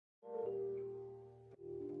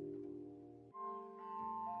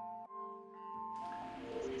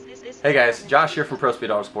Hey guys, Josh here from ProSpeed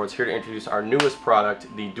Autosports, here to introduce our newest product,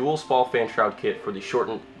 the Dual Spal Fan Shroud Kit for the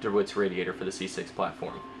Shortened Dewitts Radiator for the C6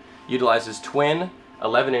 platform. Utilizes twin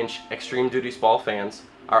 11-inch Extreme Duty Spal fans,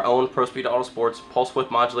 our own ProSpeed Autosports pulse width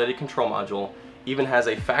modulated control module, even has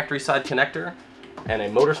a factory side connector and a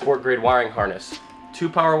motorsport grade wiring harness. 2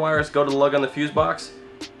 power wires go to the lug on the fuse box,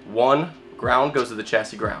 1 ground goes to the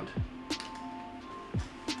chassis ground.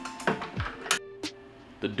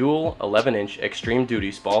 The dual 11-inch Extreme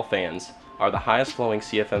Duty Spal fans are the highest flowing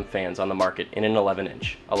CFM fans on the market in an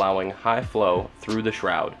 11-inch, allowing high flow through the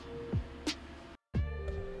shroud.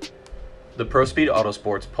 The ProSpeed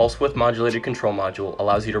Autosports pulse width modulated control module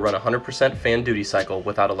allows you to run 100% fan duty cycle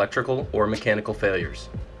without electrical or mechanical failures.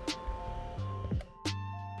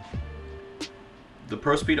 The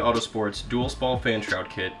ProSpeed Autosports Dual Spal Fan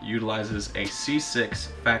Shroud Kit utilizes a C6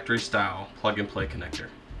 factory style plug-and-play connector.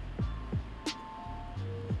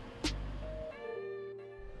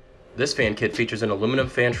 This fan kit features an aluminum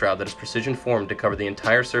fan shroud that is precision formed to cover the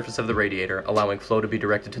entire surface of the radiator, allowing flow to be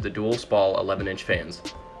directed to the dual Spal 11-inch fans.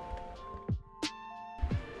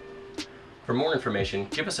 For more information,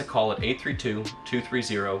 give us a call at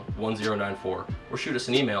 832-230-1094 or shoot us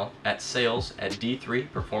an email at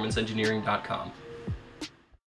sales@d3performanceengineering.com.